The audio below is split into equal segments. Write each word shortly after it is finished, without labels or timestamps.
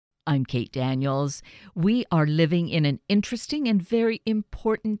I'm Kate Daniels. We are living in an interesting and very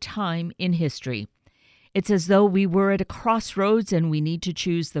important time in history. It's as though we were at a crossroads and we need to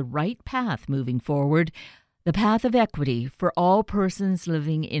choose the right path moving forward, the path of equity for all persons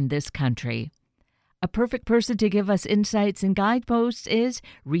living in this country. A perfect person to give us insights and guideposts is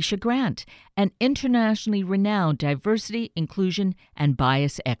Risha Grant, an internationally renowned diversity, inclusion, and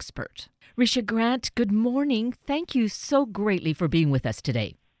bias expert. Risha Grant, good morning. Thank you so greatly for being with us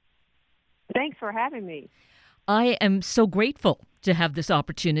today. Thanks for having me. I am so grateful to have this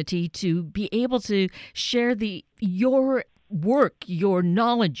opportunity to be able to share your work, your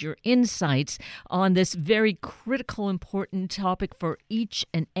knowledge, your insights on this very critical, important topic for each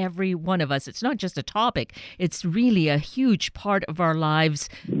and every one of us. It's not just a topic, it's really a huge part of our lives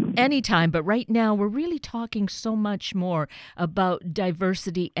anytime. But right now, we're really talking so much more about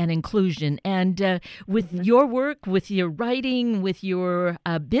diversity and inclusion. And with your work, with your writing, with your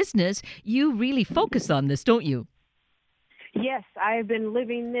business, you really focus on this, don't you? Yes, I've been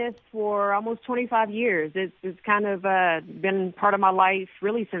living this for almost 25 years. It's kind of been part of my life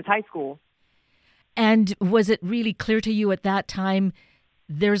really since high school. And was it really clear to you at that time,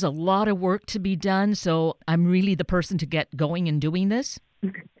 there's a lot of work to be done, so I'm really the person to get going and doing this?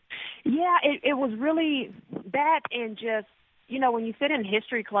 Yeah, it was really that, and just, when you sit in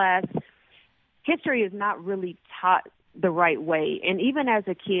history class, history is not really taught the right way. And even as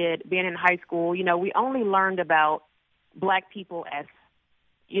a kid, being in high school, we only learned about Black people as,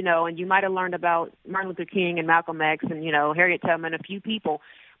 and you might have learned about Martin Luther King and Malcolm X and, Harriet Tubman, a few people.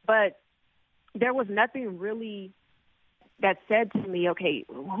 But there was nothing really that said to me, okay,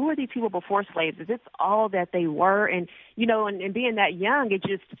 who are these people before slaves? Is this all that they were? And, and being that young,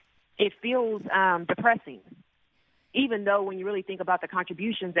 it feels depressing. Even though when you really think about the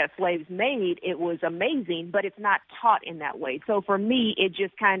contributions that slaves made, it was amazing, but it's not taught in that way. So for me, it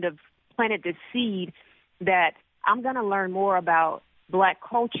just kind of planted the seed that I'm going to learn more about Black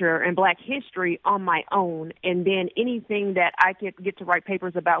culture and Black history on my own. And then anything that I get to write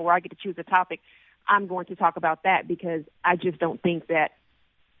papers about where I get to choose a topic, I'm going to talk about that because I just don't think that,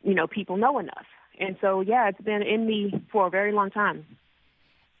 people know enough. And so, yeah, it's been in me for a very long time.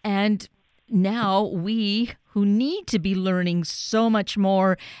 And now we who need to be learning so much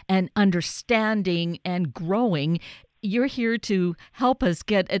more and understanding and growing, you're here to help us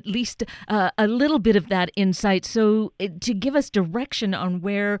get at least a little bit of that insight, so to give us direction on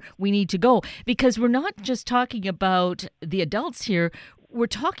where we need to go. Because we're not just talking about the adults here, we're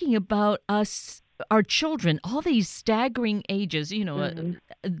talking about us, our children, all these staggering ages,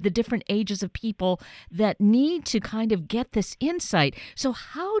 the different ages of people that need to kind of get this insight. So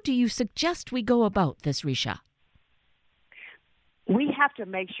how do you suggest we go about this, Risha? We have to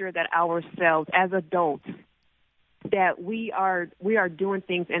make sure that ourselves as adults, that we are doing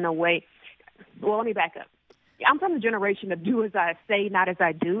things in a way. Well, let me back up. I'm from the generation of do as I say, not as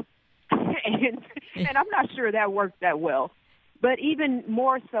I do. and I'm not sure that works that well. But even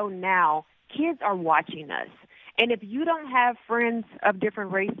more so now, kids are watching us. And if you don't have friends of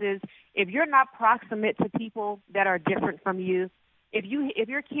different races, if you're not proximate to people that are different from you, if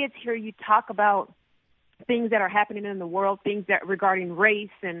your kids hear you talk about things that are happening in the world, things that regarding race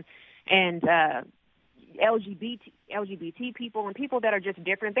and LGBT people and people that are just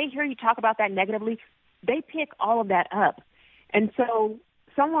different, they hear you talk about that negatively, they pick all of that up. And so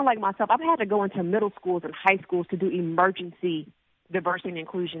someone like myself, I've had to go into middle schools and high schools to do emergency diversity and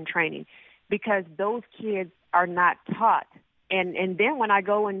inclusion training because those kids are not taught. And then when I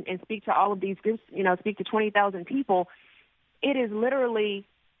go and speak to all of these groups, speak to 20,000 people, it is literally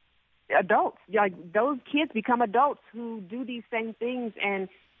adults. Like those kids become adults who do these same things, and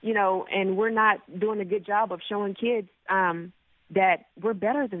we're not doing a good job of showing kids that we're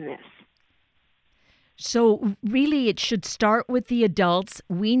better than this. So really it should start with the adults.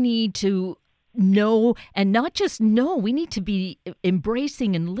 We need to know, and not just know, we need to be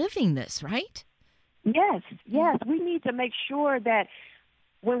embracing and living this, right? Yes. We need to make sure that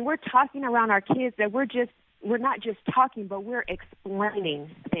when we're talking around our kids that we're not just talking, but we're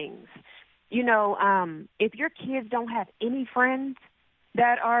explaining things. If your kids don't have any friends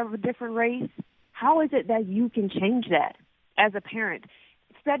that are of a different race, how is it that you can change that as a parent?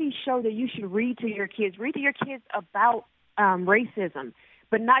 Studies show that you should read to your kids about racism,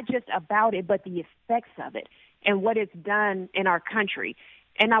 but not just about it, but the effects of it and what it's done in our country.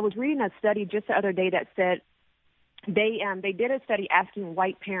 And I was reading a study just the other day that said they did a study asking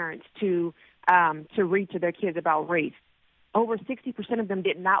white parents to read to their kids about race. Over 60% of them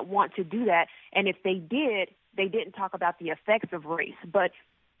did not want to do that, and if they did, they didn't talk about the effects of race. But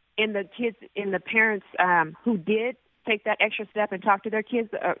in the parents who did take that extra step and talk to their kids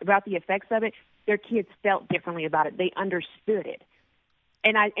about the effects of it, their kids felt differently about it. They understood it.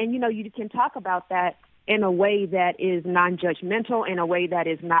 And you can talk about that in a way that is non-judgmental, in a way that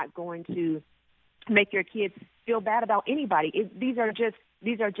is not going to make your kids feel bad about anybody. These are just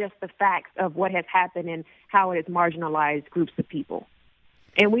the facts of what has happened and how it has marginalized groups of people.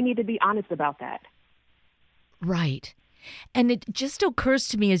 And we need to be honest about that. Right. And it just occurs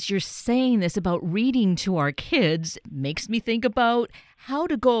to me as you're saying this about reading to our kids, makes me think about how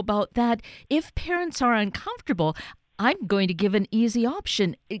to go about that. If parents are uncomfortable, I'm going to give an easy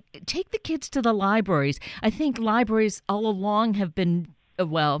option. Take the kids to the libraries. I think libraries all along have been,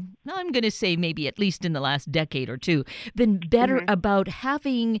 well, I'm going to say maybe at least in the last decade or two, been better about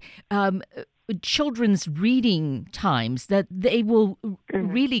having children's reading times, that they will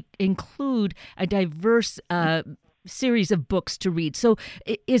really include a diverse series of books to read. So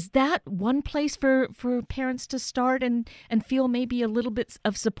is that one place for parents to start and feel maybe a little bit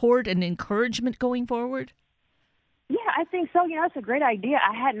of support and encouragement going forward? Yeah, I think so. It's a great idea.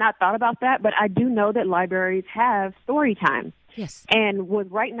 I had not thought about that, but I do know that libraries have story time. Yes. And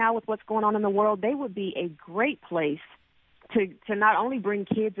right now with what's going on in the world, they would be a great place to not only bring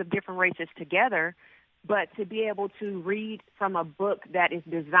kids of different races together, but to be able to read from a book that is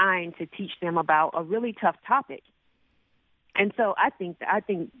designed to teach them about a really tough topic. And so I think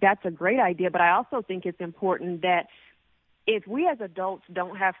that's a great idea, but I also think it's important that if we as adults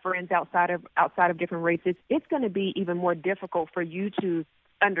don't have friends outside of different races, it's going to be even more difficult for you to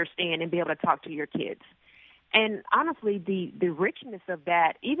understand and be able to talk to your kids. And honestly, the richness of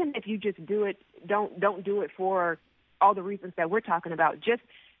that, even if you just do it, don't do it for all the reasons that we're talking about, just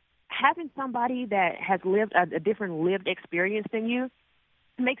having somebody that has lived a different lived experience than you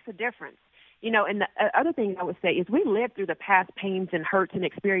makes a difference. And the other thing I would say is we live through the past pains and hurts and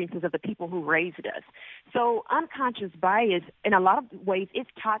experiences of the people who raised us. So unconscious bias, in a lot of ways, it's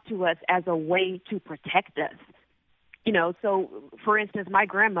taught to us as a way to protect us. So for instance, my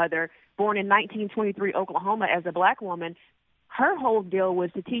grandmother, born in 1923 Oklahoma as a black woman, her whole deal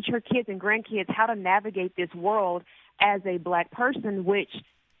was to teach her kids and grandkids how to navigate this world as a black person, which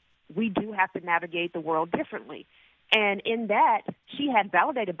we do have to navigate the world differently. And in that, she had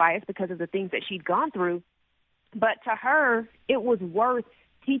validated bias because of the things that she'd gone through. But to her, it was worth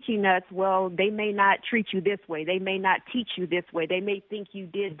teaching us, well, they may not treat you this way. They may not teach you this way. They may think you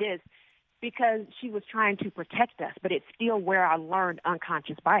did this, because she was trying to protect us. But it's still where I learned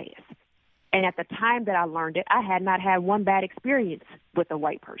unconscious bias. And at the time that I learned it, I had not had one bad experience with a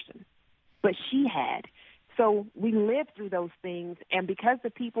white person. But she had. So we lived through those things, and because the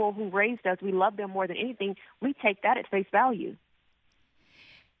people who raised us, we love them more than anything, we take that at face value.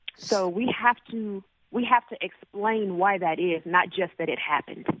 So we have to explain why that is, not just that it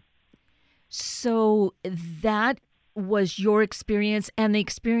happened. So that was your experience, and the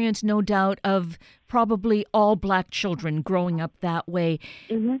experience, no doubt, of probably all black children growing up that way.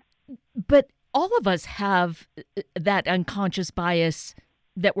 Mm-hmm. But all of us have that unconscious bias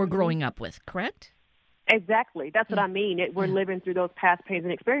that we're growing up with, correct? Exactly. That's what I mean. We're living through those past pains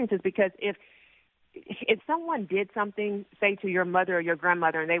and experiences, because if someone did something, say to your mother or your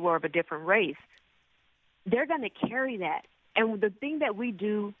grandmother, and they were of a different race, they're going to carry that. And the thing that we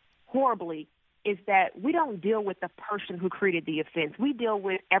do horribly is that we don't deal with the person who created the offense. We deal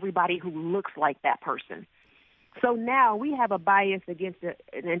with everybody who looks like that person. So now we have a bias against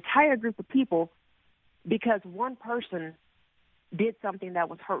an entire group of people because one person did something that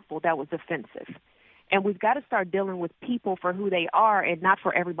was hurtful, that was offensive. And we've got to start dealing with people for who they are and not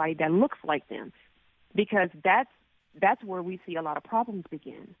for everybody that looks like them, because that's where we see a lot of problems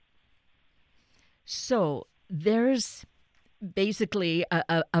begin. So there's basically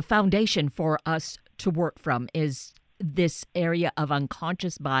a foundation for us to work from, is this area of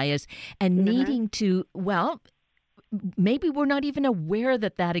unconscious bias and needing to, well, maybe we're not even aware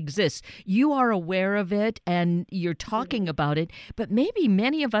that exists. You are aware of it and you're talking about it, but maybe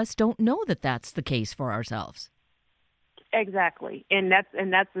many of us don't know that that's the case for ourselves. Exactly. And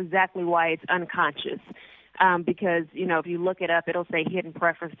that's exactly why it's unconscious. Because, if you look it up, it'll say hidden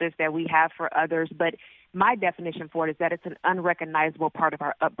preferences that we have for others. But my definition for it is that it's an unrecognizable part of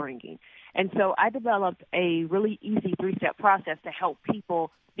our upbringing. And so I developed a really easy 3-step process to help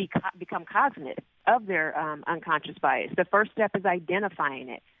people become cognizant of their unconscious bias. The first step is identifying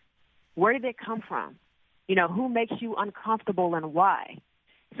it. Where did it come from? Who makes you uncomfortable and why?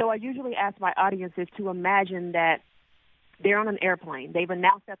 So I usually ask my audiences to imagine that they're on an airplane. They've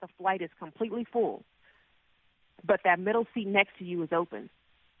announced that the flight is completely full, but that middle seat next to you is open.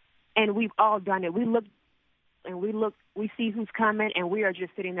 And we've all done it. We look and we see who's coming, and we are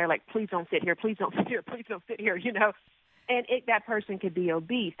just sitting there like, please don't sit here, please don't sit here, please don't sit here, And that person could be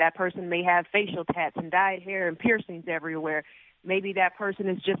obese. That person may have facial tats and dyed hair and piercings everywhere. Maybe that person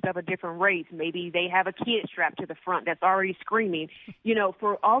is just of a different race. Maybe they have a kid strapped to the front that's already screaming.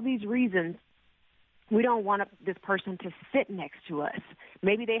 For all these reasons, we don't want this person to sit next to us.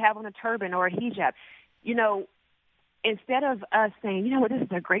 Maybe they have on a turban or a hijab. Instead of us saying, this is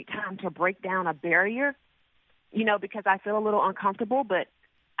a great time to break down a barrier, because I feel a little uncomfortable, but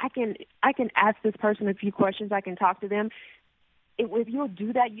I can ask this person a few questions. I can talk to them. If you'll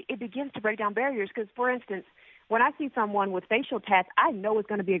do that, it begins to break down barriers. Because, for instance, when I see someone with facial tats, I know it's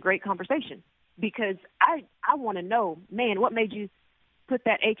going to be a great conversation because I want to know, man, what made you put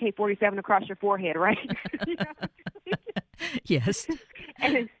that AK-47 across your forehead, right? Yes.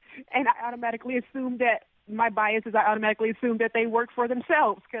 And I automatically assume that my bias is I automatically assume that they work for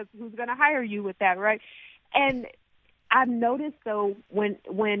themselves because who's going to hire you with that, right? And I've noticed, though,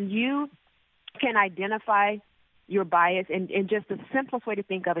 when you can identify your bias, and just the simplest way to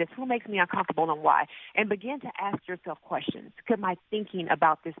think of it is who makes me uncomfortable and why, and begin to ask yourself questions. Could my thinking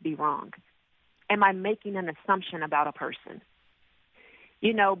about this be wrong? Am I making an assumption about a person?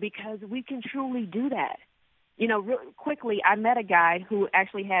 Because we can truly do that. Real quickly, I met a guy who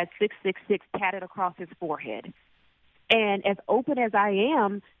actually had 666 tatted across his forehead. And as open as I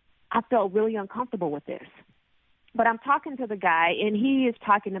am, I felt really uncomfortable with this. But I'm talking to the guy, and he is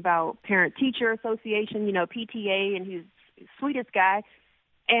talking about Parent-Teacher Association, PTA, and he's the sweetest guy.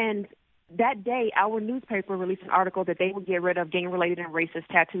 And that day, our newspaper released an article that they would get rid of gang-related and racist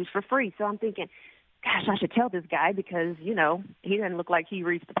tattoos for free. So I'm thinking, gosh, I should tell this guy because, he doesn't look like he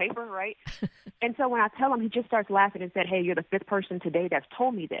reads the paper, right? And so when I tell him, he just starts laughing and said, hey, you're the fifth person today that's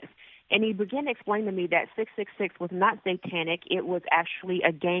told me this. And he began to explain to me that 666 was not satanic. It was actually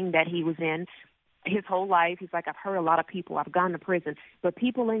a gang that he was in his whole life. He's like, I've heard a lot of people. I've gone to prison. But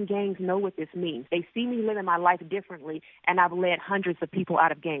people in gangs know what this means. They see me living my life differently, and I've led hundreds of people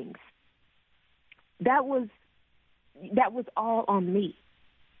out of gangs. That was all on me.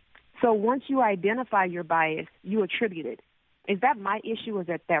 So once you identify your bias, you attribute it. Is that my issue or is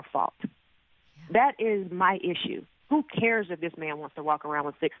that their fault? Yeah. That is my issue. Who cares if this man wants to walk around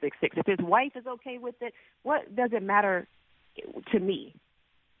with 666? If his wife is okay with it, what does it matter to me?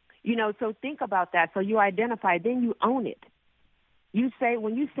 So think about that. So you identify, then you own it.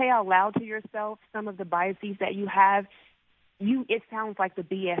 When you say out loud to yourself some of the biases that you have, it sounds like the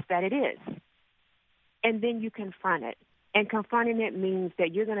BS that it is. And then you confront it. And confronting it means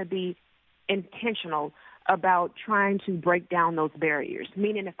that you're going to be intentional about trying to break down those barriers.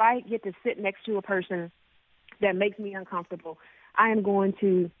 Meaning if I get to sit next to a person that makes me uncomfortable, I am going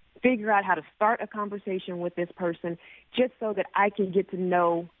to figure out how to start a conversation with this person just so that I can get to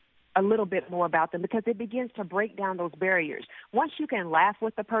know a little bit more about them, because it begins to break down those barriers. Once you can laugh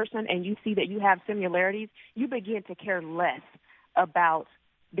with the person and you see that you have similarities, you begin to care less about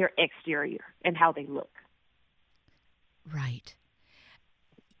their exterior and how they look. Right.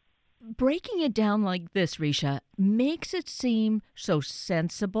 Breaking it down like this, Risha, makes it seem so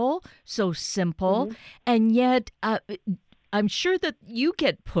sensible, so simple, and yet I'm sure that you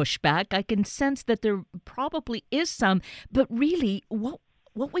get pushback. I can sense that there probably is some, but really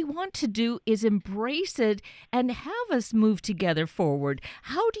what we want to do is embrace it and have us move together forward.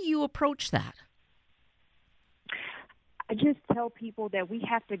 How do you approach that? I just tell people that we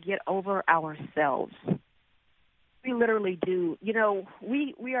have to get over ourselves. We literally do.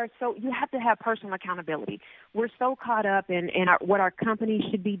 We are so, you have to have personal accountability. We're so caught up in what our company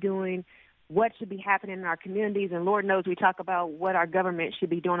should be doing, what should be happening in our communities, and Lord knows we talk about what our government should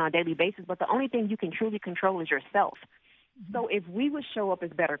be doing on a daily basis, but the only thing you can truly control is yourself. So if we would show up as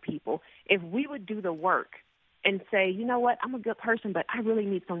better people, if we would do the work and say, you know what, I'm a good person, but I really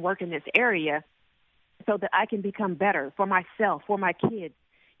need some work in this area so that I can become better for myself, for my kids.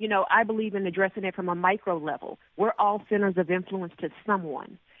 I believe in addressing it from a micro level. We're all centers of influence to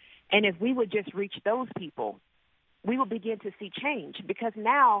someone. And if we would just reach those people, we will begin to see change, because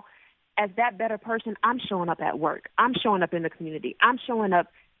now as that better person, I'm showing up at work. I'm showing up in the community. I'm showing up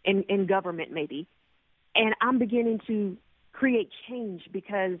in government maybe. And I'm beginning to create change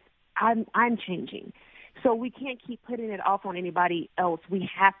because I'm changing. So we can't keep putting it off on anybody else. We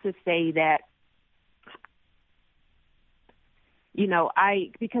have to say that,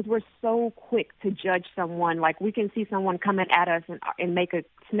 because we're so quick to judge someone. Like we can see someone coming at us and make a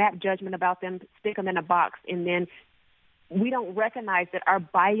snap judgment about them, stick them in a box, and then we don't recognize that our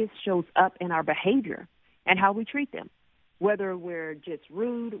bias shows up in our behavior and how we treat them. Whether we're just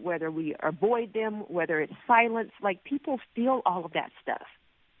rude, whether we avoid them, whether it's silence, like people feel all of that stuff.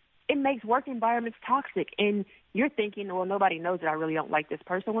 it makes work environments toxic. And you're thinking, well, nobody knows that I really don't like this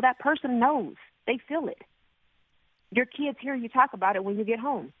person. Well, that person knows. They feel it. Your kids hear you talk about it when you get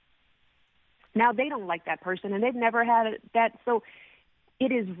home. Now they don't like that person, and they've never had that. So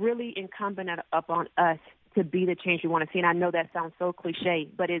it is really incumbent upon us to be the change we want to see. And I know that sounds so cliche,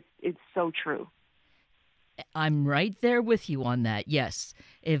 but it's so true. I'm right there with you on that. Yes.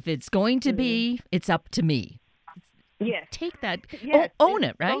 If it's going to be, it's up to me. Yes. Take that. Yes. Own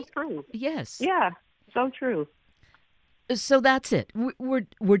it, right? So true. Yes. Yeah, so true. So that's it.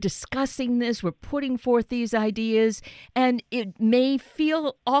 We're discussing this. We're putting forth these ideas, and it may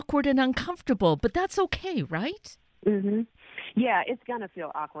feel awkward and uncomfortable, but that's okay, right? Mhm. Yeah, it's gonna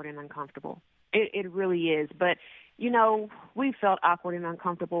feel awkward and uncomfortable. It really is. But we felt awkward and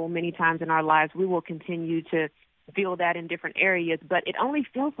uncomfortable many times in our lives. We will continue to feel that in different areas, but it only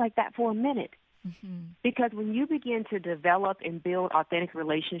feels like that for a minute. Mm-hmm. Because when you begin to develop and build authentic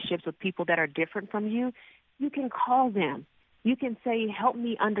relationships with people that are different from you, you can call them. You can say, help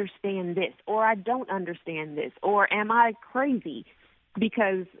me understand this, or I don't understand this, or am I crazy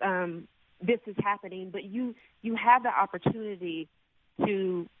because this is happening? But you have the opportunity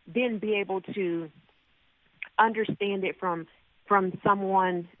to then be able to understand it from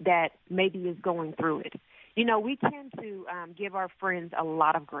someone that maybe is going through it. We tend to give our friends a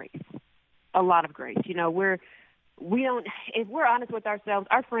lot of grace. A lot of grace. We don't, if we're honest with ourselves,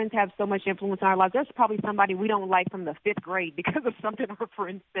 our friends have so much influence in our lives. There's probably somebody we don't like from the 5th grade because of something our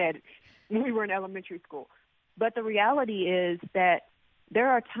friends said when we were in elementary school. But the reality is that there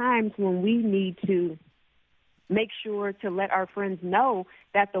are times when we need to make sure to let our friends know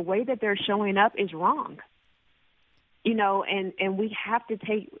that the way that they're showing up is wrong. And we have to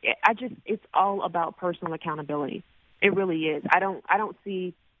it's all about personal accountability. It really is. I don't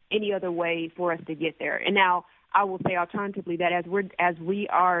see any other way for us to get there. And now I will say alternatively that as we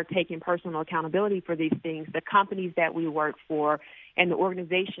are taking personal accountability for these things, the companies that we work for and the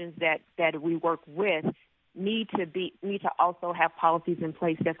organizations that we work with need to also have policies in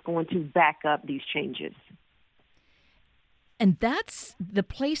place that's going to back up these changes. And that's the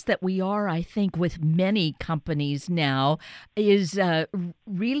place that we are, I think, with many companies now, is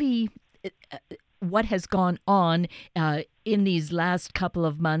really what has gone on in these last couple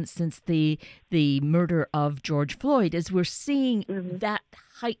of months since the murder of George Floyd, is we're seeing that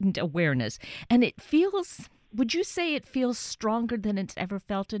heightened awareness. And it feels, would you say it feels stronger than it's ever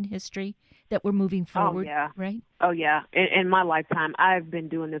felt in history, that we're moving forward? Oh, yeah. Right? Oh, yeah. In my lifetime, I've been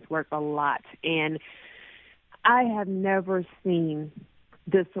doing this work a lot. And I have never seen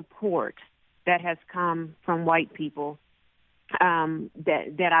the support that has come from white people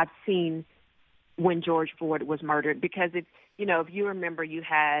that I've seen when George Floyd was murdered. Because if you remember, you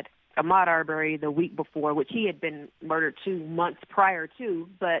had Ahmaud Arbery the week before, which he had been murdered 2 months prior to,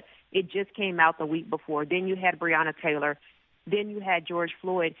 but it just came out the week before. Then you had Breonna Taylor. Then you had George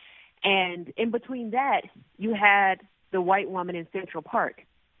Floyd. And in between that, you had the white woman in Central Park.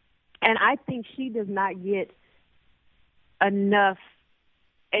 And I think she does not get enough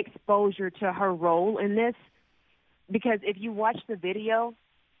exposure to her role in this, because if you watch the video,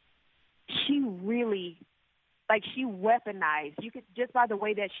 she really, she weaponized. You could, just by the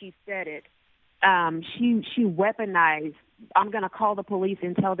way that she said it, she weaponized. I'm going to call the police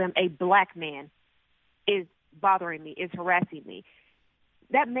and tell them a black man is bothering me, is harassing me.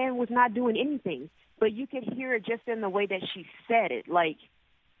 That man was not doing anything, but you could hear it just in the way that she said it.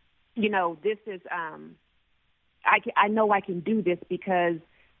 This is, I know I can do this because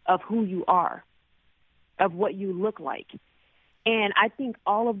of who you are, of what you look like. And I think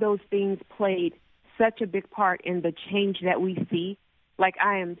all of those things played such a big part in the change that we see.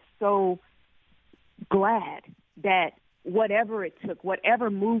 I am so glad that whatever it took, whatever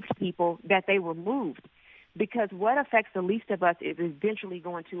moved people, that they were moved. Because what affects the least of us is eventually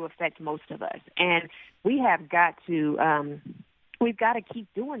going to affect most of us. And we have got to, we've got to keep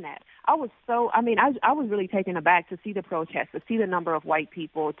doing that. I was really taken aback to see the protests, to see the number of white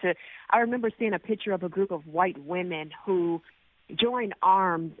people. I remember seeing a picture of a group of white women who joined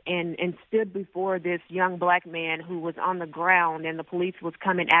arms and stood before this young black man who was on the ground, and the police was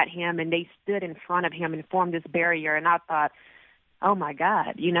coming at him, and they stood in front of him and formed this barrier. And I thought, oh my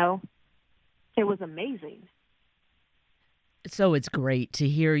God, it was amazing. So it's great to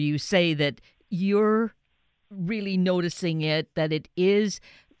hear you say that you're really noticing it, that it is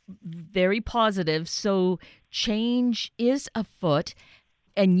very positive. So change is afoot.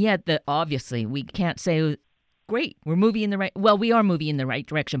 And yet, obviously, we can't say, great, we are moving in the right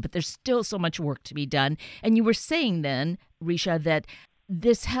direction, but there's still so much work to be done. And you were saying then, Risha, that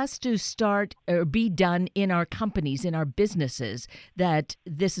this has to start or be done in our companies, in our businesses, that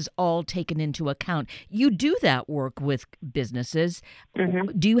this is all taken into account. You do that work with businesses.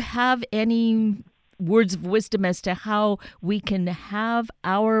 Mm-hmm. Do you have any words of wisdom as to how we can have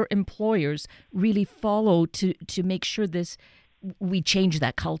our employers really follow to make sure we change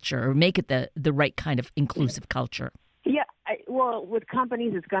that culture or make it the right kind of inclusive culture? Yeah, well, with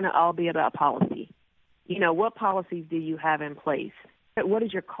companies, it's going to all be about policy. What policies do you have in place? What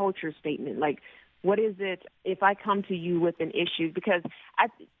is your culture statement? Like, what is it if I come to you with an issue? Because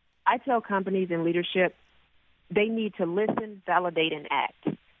I tell companies and leadership, they need to listen, validate, and act.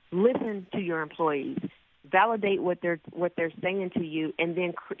 Listen to your employees. Validate what they're saying to you, and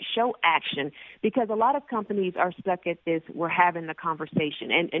then show action. Because a lot of companies are stuck at this, we're having the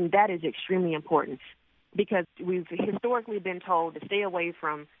conversation, and that is extremely important. Because we've historically been told to stay away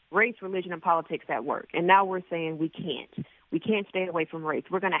from race, religion, and politics at work. And now we're saying we can't. We can't stay away from race.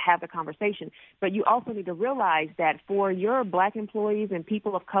 We're going to have the conversation. But you also need to realize that for your black employees and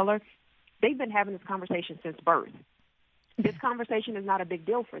people of color, they've been having this conversation since birth. This conversation is not a big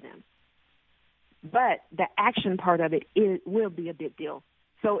deal for them. But the action part of it will be a big deal.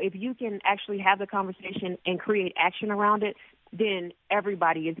 So if you can actually have the conversation and create action around it, then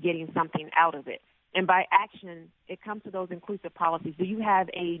everybody is getting something out of it. And by action, it comes to those inclusive policies. Do you have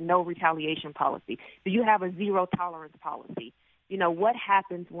a no retaliation policy? Do you have a zero tolerance policy? What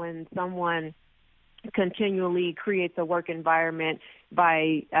happens when someone continually creates a work environment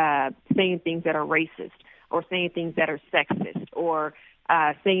by saying things that are racist or saying things that are sexist or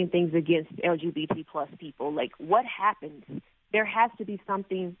saying things against LGBT plus people? Like, what happens? There has to be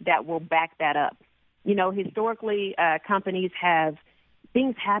something that will back that up. Historically, companies have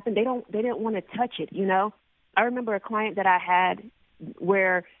things happen. They didn't want to touch it. I remember a client that I had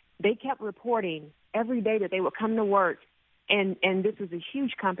where they kept reporting every day that they would come to work, and this was a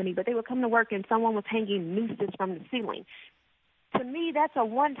huge company, but they would come to work and someone was hanging nooses from the ceiling. To me, that's a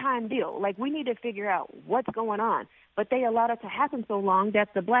one-time deal. Like, we need to figure out what's going on. But they allowed it to happen so long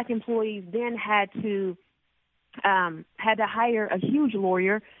that the black employees then had to hire a huge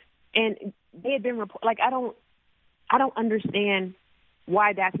lawyer, and they had been like, I don't understand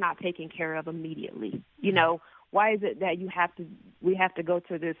why that's not taken care of immediately. Why is it that we have to go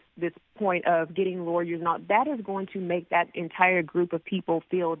to this point of getting lawyers? Now, that is going to make that entire group of people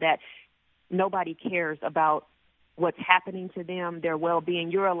feel that nobody cares about what's happening to them, their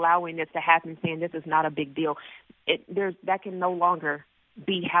well-being. You're allowing this to happen, saying this is not a big deal. That can no longer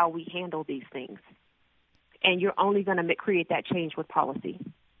be how we handle these things. And you're only going to create that change with policy.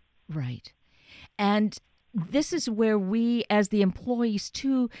 Right. And this is where we, as the employees,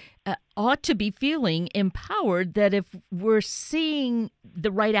 too, ought to be feeling empowered that if we're seeing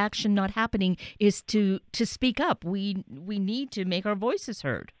the right action not happening is to speak up. We need to make our voices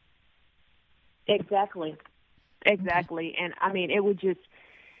heard. Exactly. And, I mean,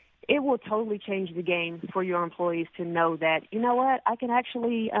 it will totally change the game for your employees to know that, you know what, I can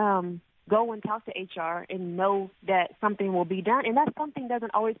actually go and talk to HR and know that something will be done. And that something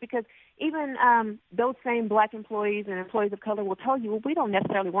doesn't always, because even those same black employees and employees of color will tell you, well, we don't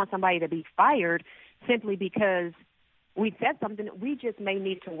necessarily want somebody to be fired simply because we said something. We just may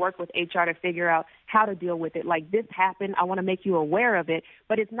need to work with HR to figure out how to deal with it. Like, this happened. I want to make you aware of it.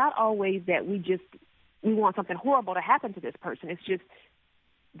 But it's not always that we want something horrible to happen to this person. It's just,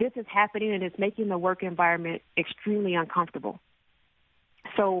 this is happening and it's making the work environment extremely uncomfortable.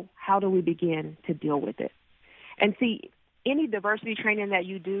 So how do we begin to deal with it? And see, any diversity training that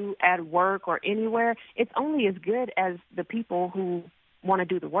you do at work or anywhere, it's only as good as the people who want to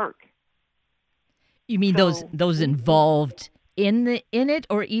do the work. You mean those involved in it,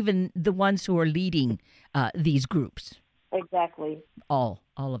 or even the ones who are leading these groups? Exactly. All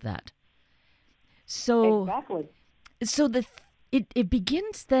of that. So exactly. So it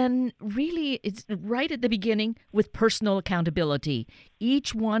begins then, really, it's right at the beginning with personal accountability.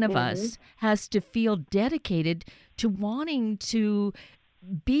 Each one of us has to feel dedicated to wanting to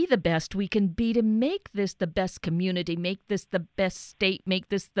be the best we can be, to make this the best community, make this the best state, make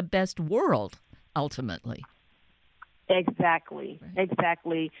this the best world, ultimately. Exactly. Right.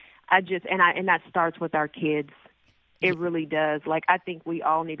 Exactly. And that starts with our kids. It really does. Like, I think we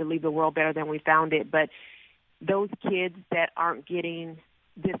all need to leave the world better than we found it, but those kids that aren't getting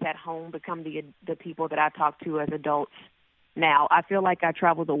this at home become the people that I talk to as adults now. I feel like I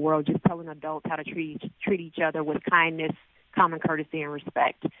travel the world just telling adults how to treat each other with kindness, common courtesy, and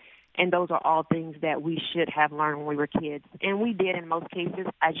respect. And those are all things that we should have learned when we were kids. And we did in most cases.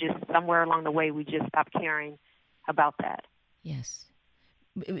 Somewhere along the way, we just stopped caring about that. Yes.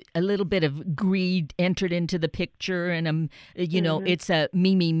 a little bit of greed entered into the picture, and Mm-hmm. it's a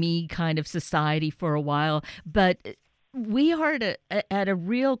me kind of society for a while. But we are at a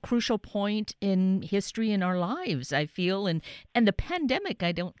real crucial point in history in our lives, I feel, and the pandemic,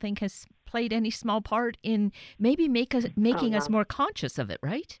 I don't think, has played any small part in maybe Oh making us no. more conscious of it,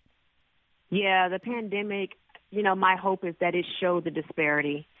 right? Yeah, the pandemic. My hope is that it showed the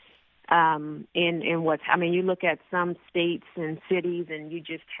disparity in what's. I mean, you look at some states and cities, and you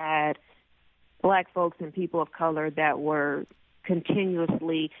just had Black folks and people of color that were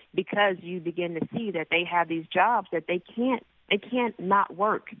continuously, because you begin to see that they have these jobs that they can't not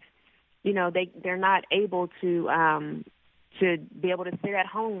work. They're not able to be able to sit at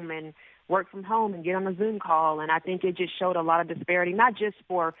home and work from home and get on a Zoom call. And I think it just showed a lot of disparity, not just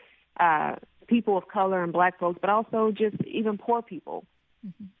for people of color and Black folks, but also just even poor people.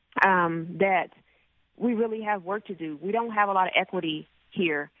 That we really have work to do. We don't have a lot of equity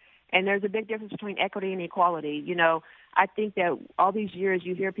here. And there's a big difference between equity and equality. I think that all these years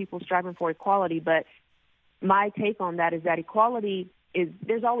you hear people striving for equality, but my take on that is that equality is,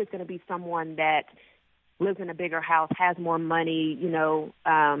 there's always going to be someone that lives in a bigger house, has more money,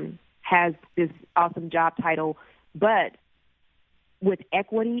 has this awesome job title. But with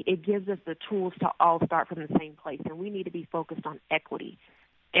equity, it gives us the tools to all start from the same place. And we need to be focused on equity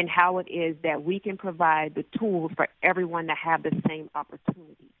and how it is that we can provide the tools for everyone to have the same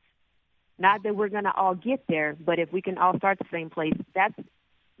opportunities. Not that we're going to all get there, but if we can all start the same place, that's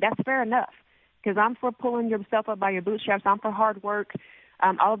fair enough. Because I'm for pulling yourself up by your bootstraps. I'm for hard work.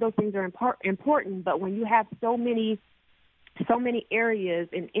 All of those things are important. But when you have so many areas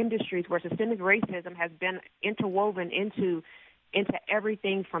and industries where systemic racism has been interwoven into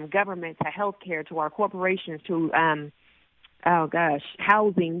everything from government to healthcare to our corporations to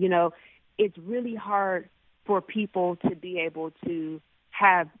housing. It's really hard for people to be able to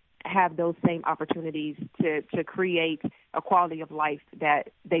have those same opportunities to create a quality of life that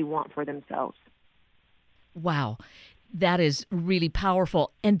they want for themselves. Wow. That is really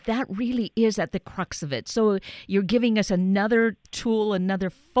powerful. And that really is at the crux of it. So you're giving us another tool, another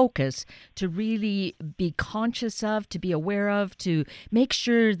focus to really be conscious of, to be aware of, to make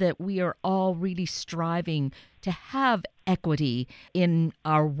sure that we are all really striving to have equity in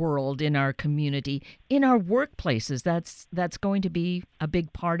our world, in our community, in our workplaces. That's going to be a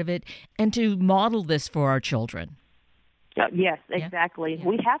big part of it. And to model this for our children. Yes, exactly. Yeah.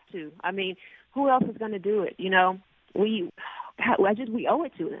 We have to. I mean, who else is going to do it? We owe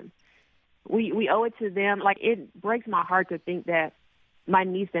it to them. We owe it to them. Like, it breaks my heart to think that my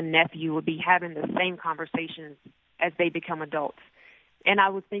niece and nephew would be having the same conversations as they become adults. And I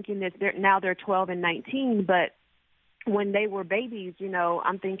was thinking this, they're 12 and 19, but when they were babies,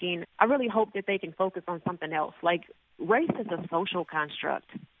 I'm thinking, I really hope that they can focus on something else. Like, race is a social construct,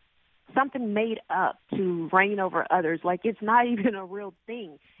 something made up to reign over others. Like, it's not even a real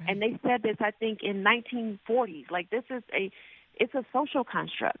thing. Right. And they said this, I think, in 1940s. Like, it's a social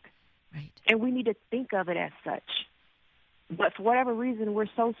construct. Right. And we need to think of it as such. But for whatever reason, we're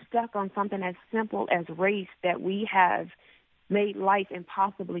so stuck on something as simple as race that we have made life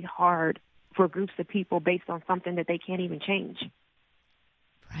impossibly hard for groups of people based on something that they can't even change.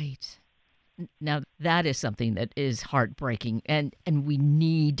 Right. Now, that is something that is heartbreaking, and we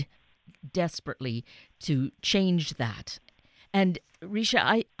need desperately to change that. And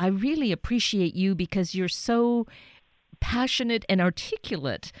Risha, I really appreciate you because you're so passionate and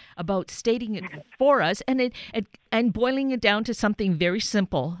articulate about stating it for us, and boiling it down to something very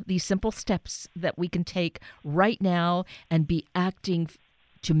simple, these simple steps that we can take right now and be acting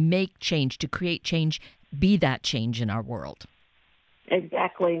to make change, to create change, be that change in our world.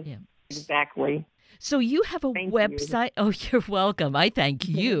 Exactly. Yeah. Exactly. So you have a Thank website. you. Oh, you're welcome. I thank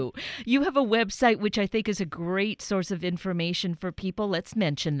you. You have a website which I think is a great source of information for people. Let's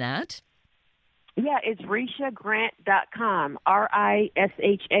mention that. Yeah, it's RishaGrant.com,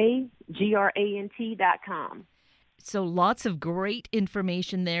 RishaGrant.com. So lots of great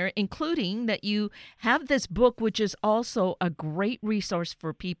information there, including that you have this book, which is also a great resource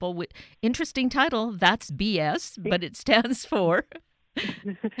for people with interesting title. That's BS, but it stands for.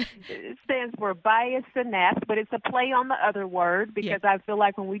 It stands for bias synapse, but it's a play on the other word because I feel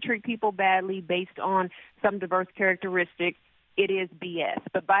like when we treat people badly based on some diverse characteristic, it is BS.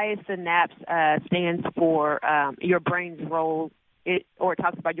 But bias synapse stands for your brain's role. It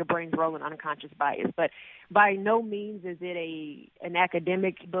talks about your brain's role in unconscious bias. But by no means is it an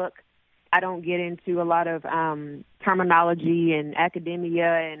academic book. I don't get into a lot of terminology and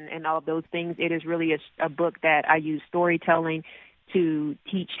academia and all of those things. It is really a book that I use storytelling to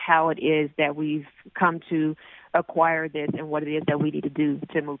teach how it is that we've come to acquire this and what it is that we need to do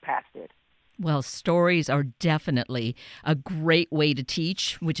to move past it. Well, stories are definitely a great way to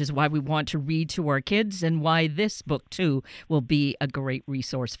teach, which is why we want to read to our kids and why this book, too, will be a great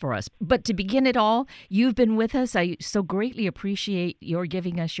resource for us. But to begin it all, you've been with us. I so greatly appreciate your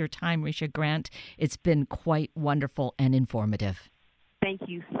giving us your time, Risha Grant. It's been quite wonderful and informative. Thank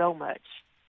you so much.